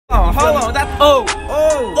on. That's oh.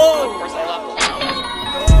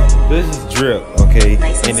 This is drip, okay?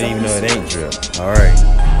 And then even though it ain't drip. All right.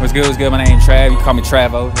 What's good? What's good? My name Trav. You call me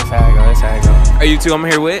Travo. That's how I go. That's how I go. Are you two? I'm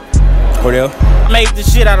here with Cordell. I made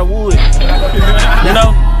this shit out of wood. You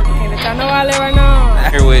know? I know I live right now.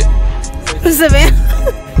 I'm here with Savannah.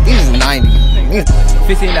 These is 90.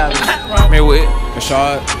 $15. I'm here with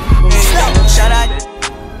Rashad. shoutout.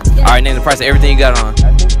 All right, name the price of everything you got on.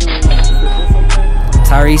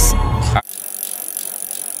 Tyrese.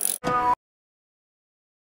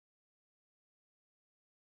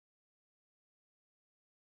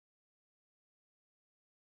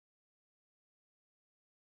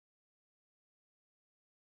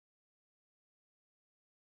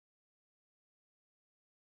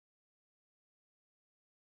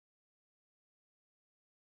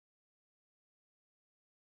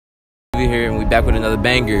 Here and we back with another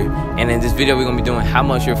banger, and in this video we're gonna be doing how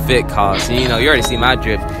much your fit costs. And you know, you already see my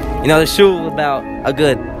drip. You know, the shoe was about a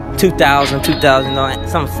good 2,000, you know,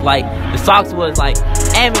 something slight. The socks was like,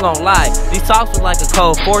 I ain't even gonna lie, these socks was like a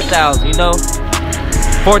cold 4,000, you know,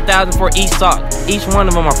 4,000 for each sock. Each one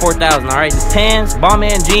of them are 4,000. All right, the pants,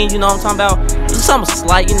 Balmain jeans, you know what I'm talking about. This is something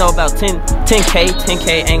slight, you know, about 10K.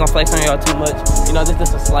 Ain't gonna flex on y'all too much. You know, this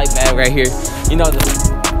is a slight bag right here. You know,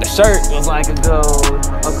 the shirt was like a good,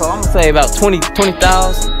 okay, I'm gonna say about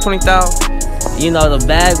 20,000. You know, the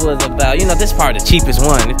bag was about, you know, this is probably the cheapest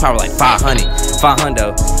one. It's probably like 500,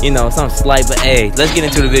 you know, something slight, but hey, let's get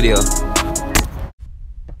into the video.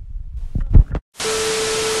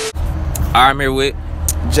 All right, I'm here with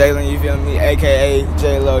Jalen, you feel me? AKA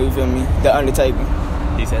J-Lo, you feel me? The Undertaker.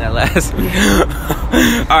 He said that last.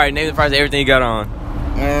 All right, name the price of everything you got on.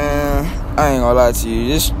 Man, I ain't gonna lie to you.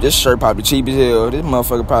 This shirt probably cheap as hell. This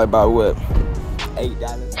motherfucker probably about what? $8.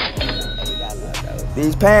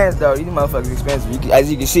 These pants though, these motherfuckers expensive. As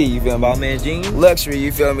you can see, you feel me? Balmain jeans. Luxury,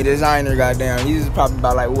 you feel me? Designer, goddamn. These is probably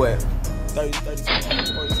about like what? 30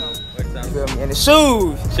 something, 40 something. You feel me? And the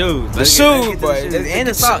shoes. The shoes, boy. And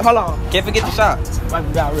the socks. Hold on. Can't forget the socks. Wipe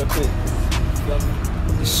it down real quick.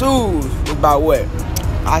 The shoes was about what?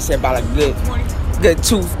 I said about a good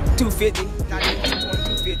 250. 250.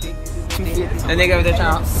 That nigga over there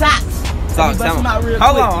trying. Socks. Hold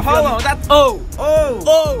on. That's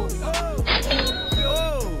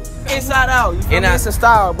Inside out. You feel And me? It's a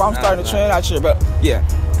style, bro. I'm starting to trend out here, but yeah.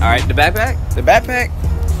 All right, the backpack. The backpack,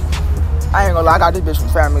 I ain't gonna lie, I got this bitch from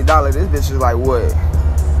Family Dollar. This bitch is like what?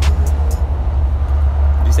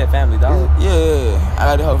 You said Family Dollar? Yeah, I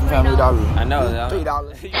got the hoe from Family Dollar. I know. $3. You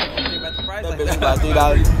don't think about the price That like bitch is that? about $3.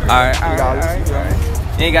 All right.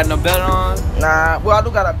 You ain't got no belt on? Nah, well I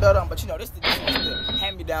do got a belt on, but you know this is the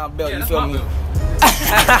hand-me-down belt. You feel me? All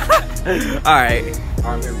right.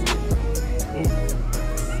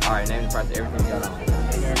 All right, name the price of everything you got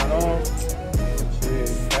on.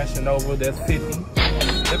 Fashion Nova, that's 50.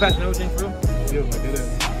 That Fashion Nova thing for real? Yeah, like it is.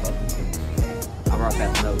 I rock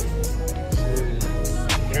Fashion Nova.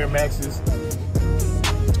 Air Maxes.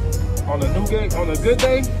 On a good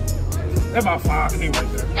day, that's about 5K right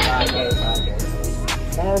there.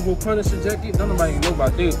 5K. Marvel Punisher jacket, nobody know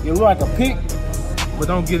about this. It look like a pick, but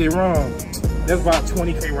don't get it wrong. That's about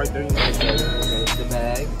 20K right there. You know what I'm saying? The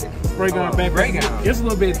bag. Spray gun back. Spray gun. It's a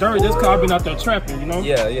little bit dirty. That's cause I've been out there trapping, you know?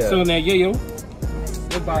 Yeah. Selling that yayo.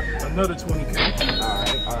 That's about another 20K.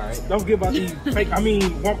 All right. Don't give out these fake. I mean,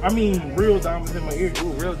 real diamonds in my ear.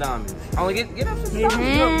 Ooh, real diamonds. Only get up some Get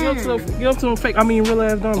up to them fake. Real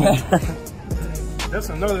ass diamonds. That's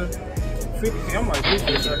another 50K. I'm like, this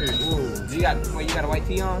bitch out here. Ooh. You got a white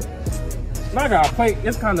tee on? I got a play.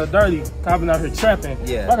 It's kind of dirty. I've been out here trapping.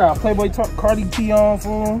 Yeah. I got a Playboy Cardi tee on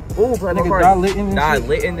for him. Ooh, bro. Nigga lit in this shit.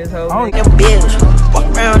 Lit in this hoe. I don't Them bills. Walk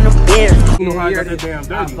around them bills. You know how I got that damn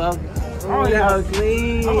dirty. Oh, yeah.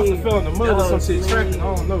 clean. I must have fell in the mud or some shit trapping.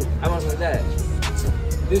 I don't know. How much was that?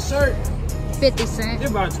 This shirt, 50 cents.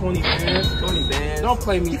 it's about 20 bands. 20 bands. Don't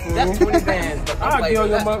play me for That's 20 bands. But I'll get on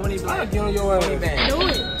your mother. 20 I'll bands. get on your 20 ass. bands. Do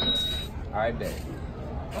it. All right, bet.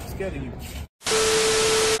 I'm scared of you.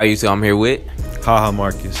 Are you I'm here with? Haha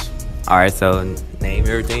Marcus. All right, so name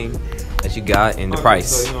everything that you got and the price.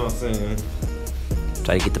 So, you know what I'm saying?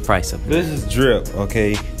 Try to get the price up. This is drip,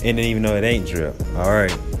 okay? And then even though it ain't drip. All right.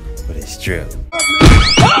 But it's drip.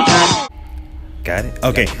 Got it?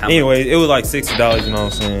 Okay. Anyway, it was like $60, you know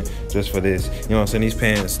what I'm saying? Just for this. You know what I'm saying? These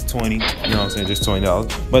pants, 20. You know what I'm saying? Just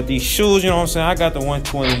 $20. But these shoes, you know what I'm saying? I got the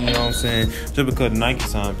 120, you know what I'm saying? Just because the Nike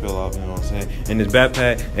sign fell off, you know what I'm saying? And this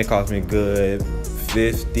backpack, it cost me a good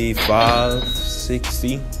 55,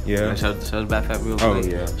 60. Yeah. Show the backpack real quick. Oh,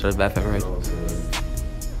 yeah. Show the backpack right.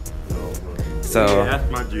 So, So, yeah, that's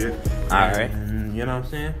my drip. all right. You know what I'm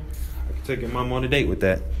saying? I could take your mom on a date with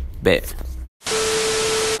that. Bet.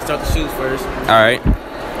 Start the shoes first. All right.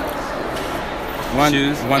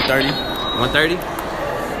 Shoes. 130. 130.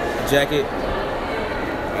 Jacket.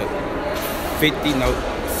 50. No.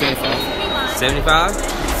 75. 75.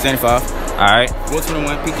 75. All right.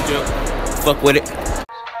 421. Pinky drip. Fuck with it.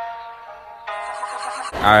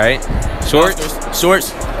 All right. Shorts.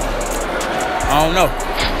 Shorts. I don't know.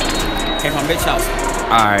 Came from bitch house.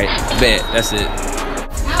 All right. Bet. That's it.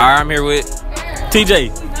 All right. I'm here with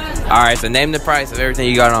TJ. All right. So name the price of everything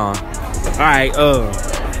you got on. All right.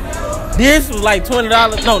 This was like $20.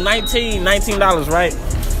 No, $19, right?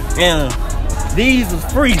 And these was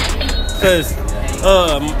free because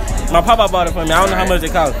my papa bought it for me. I don't know how much they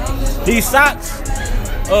cost. These socks,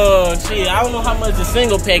 shit, I don't know how much the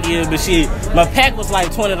single pack is, but shit, my pack was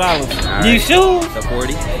like $20. Right. These shoes, So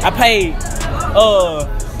 40. I paid.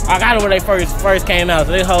 I got it when they first came out.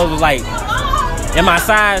 So this hoes was like, in my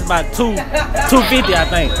size, about $250, I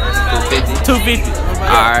think. 250. $250.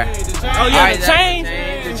 All right. Oh yeah, All right, the chain.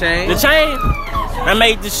 The chain, I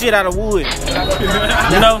made this shit out of wood.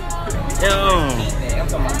 You know?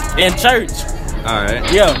 In church. All right.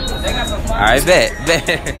 Yeah. All right. Bet.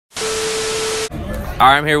 All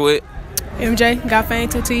right. I'm here with. MJ, got fame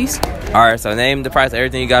 2 T's. All right. So name the price of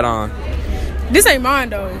everything you got on. This ain't mine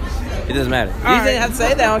though. It doesn't matter. All right. have to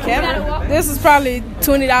say that on camera. This is probably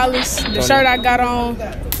 $20. The shirt I got on,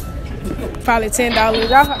 probably $10.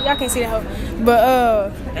 Y'all can't see that hoe.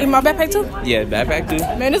 But in my backpack too? Yeah. Backpack too.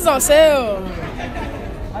 Man, this is on sale.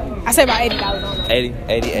 I say about $80 on it.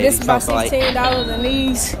 80. This is about something $16 and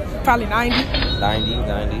these probably $90. like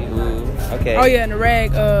 90. Ooh. Okay. Oh yeah, and the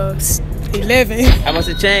rag 11. How much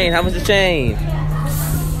the chain?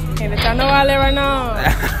 Can't let y'all know all that right now.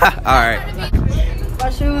 All right. My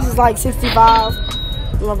shoes is like 65.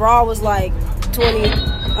 My bra was like 20.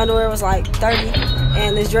 Underwear was like 30.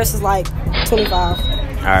 And this dress is like 25. All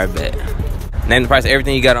right. Bet. Name the price of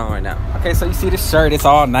everything you got on right now. Okay, so you see this shirt, it's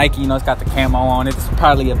all Nike, you know, it's got the camo on it. It's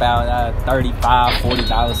probably about $35,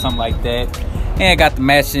 $40, something like that. And it got the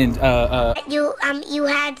matching pants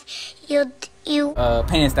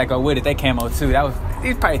that go with it, they camo too.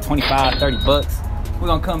 It's probably 25, 30 bucks. We're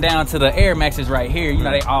gonna come down to the Air Maxes right here. You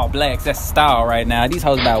know, they all blacks. That's the style right now. These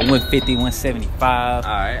hoes about 150, 175.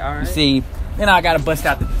 All right. You see, then I gotta bust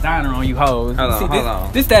out the designer on you hoes. Hold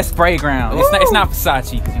on. This that spray ground. It's not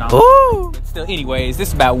Versace, you know. Ooh. Still, anyways, this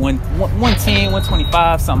is about 110,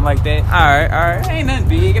 125, something like that. All right. It ain't nothing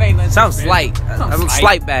big. It ain't nothing. Something slight. Something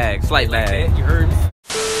Slight bag. Like that, you heard me?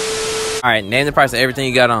 All right. Name the price of everything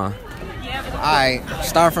you got on. Alright,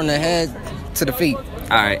 start from the head to the feet. All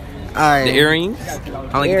right. Alright. The earrings. I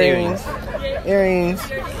like the earrings. Earrings.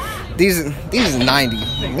 These is 90.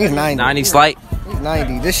 These 90. 90 slight.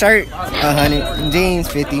 90. This shirt 100. Jeans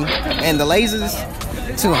 50. And the lasers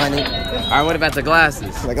 200. All right. What about the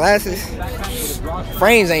glasses? The glasses.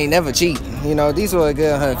 Frames ain't never cheap. You know, these were a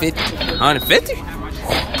good 150. 150.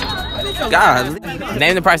 God.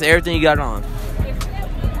 Name the price of everything you got on.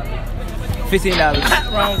 $15.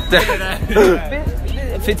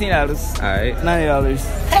 $15. All right. $90.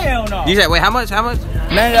 Hell no. You said wait. How much?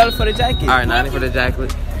 $90 for the jacket. All right. 90 for the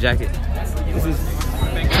jacket. This is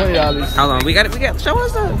 $20. Hold on. We got. Show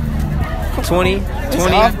us the 20. It's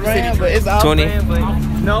off-brand, but it's off-brand, but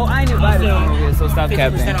no, I ain't invited on here, so stop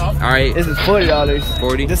capping. All right. This is $40.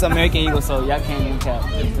 40. This American Eagle, so y'all can't even cap.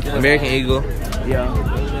 American Eagle. Yeah.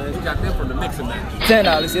 We got them from the mix and match.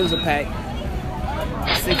 $10. It was a pack.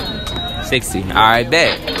 60. All right.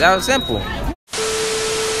 Bet. That was simple.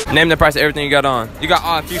 Name the price of everything you got on. You got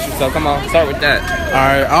Odd Future, so come on, start with that.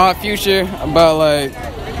 All right, Odd Future about like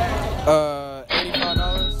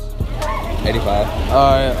 $85. 85.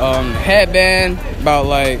 All right, headband about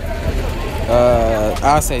like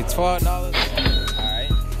I'll say $12.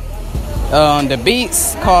 All right. The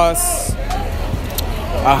Beats cost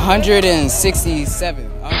 167.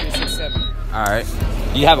 167. All right.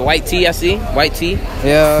 You have a white tee, I see. White tee.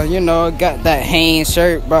 Yeah, you know, got that Hanes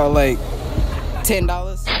shirt about like $10.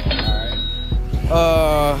 All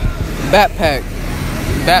right. Backpack.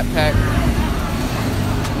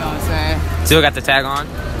 You know what I'm saying? Still got the tag on.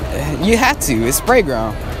 You have to. It's spray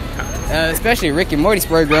ground. Especially Rick and Morty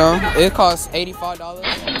spray ground. It costs $85. All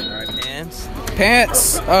right. Pants.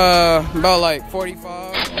 Pants, about like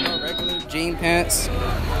 $45. You know, regular jean pants.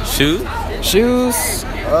 Shoes. Shoes,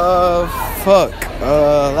 fuck.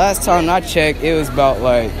 Last time I checked, it was about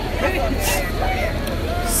like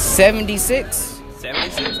 76.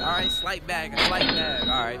 76. All right. Slight bag. All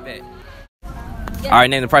right. Bet. All right.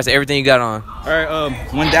 Name the price of everything you got on. All right,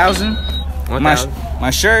 1,000. 1,000. My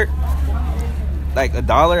shirt, like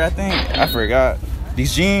 $1, I think. I forgot.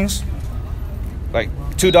 These jeans, like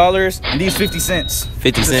 $2, and these 50 cents.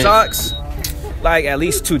 50 The cents. socks, Like at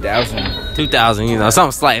least 2,000. 2,000, you know,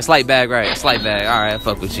 something slight bag, right? Slight bag. All right,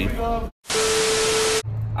 fuck with you.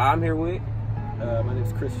 I'm here with. My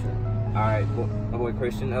name's Christian. All right, my boy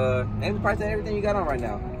Christian. Name the price of everything you got on right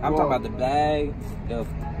now. I'm talking about the bag, the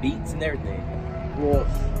beats, and everything. Well,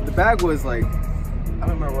 the bag was like, I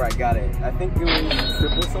don't remember where I got it. I think it was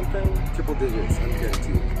triple digits, I'm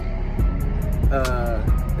guaranteed.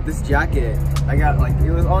 This jacket, I got like, it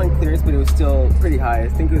was on clearance, but it was still pretty high. I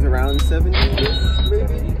think it was around 70-ish,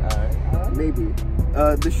 maybe. Maybe.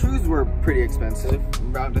 The shoes were pretty expensive,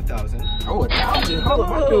 around 1,000. Oh, 1,000? Hold on,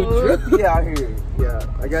 my dude drip. Yeah, out here. Yeah,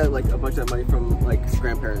 I got like a bunch of money from like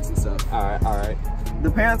grandparents and stuff. All right. The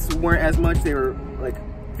pants weren't as much. They were like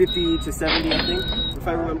 50 to 70, I think, if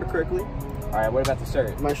I remember correctly. All right, what about the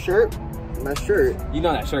shirt? My shirt. You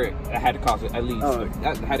know that shirt, that had to cost at least. Oh.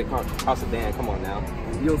 That had to cost a band. Come on now.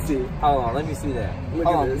 You'll see. Hold on, let me see that. Look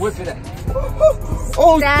Hold at on, this. whip it up.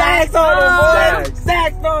 Oh, stacks on them, boy!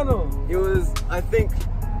 Stacks on them! It was, I think,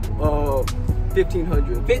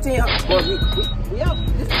 1,500. 1,500. Well, we out.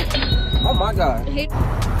 Oh my God. All right,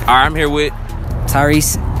 I'm here with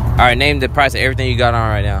Tyrese. All right, name the price of everything you got on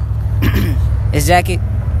right now. This jacket,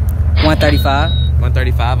 $135.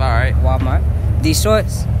 135. All right. Walmart. These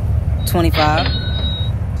shorts, $25.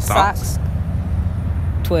 Socks,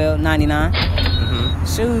 $12.99.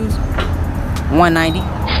 Shoes, $190.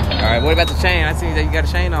 All right. What about the chain? I see that you got a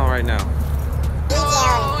chain on right now.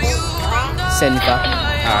 $75.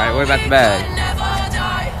 All right. What about the bag?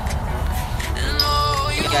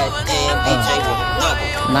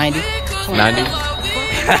 90. 90.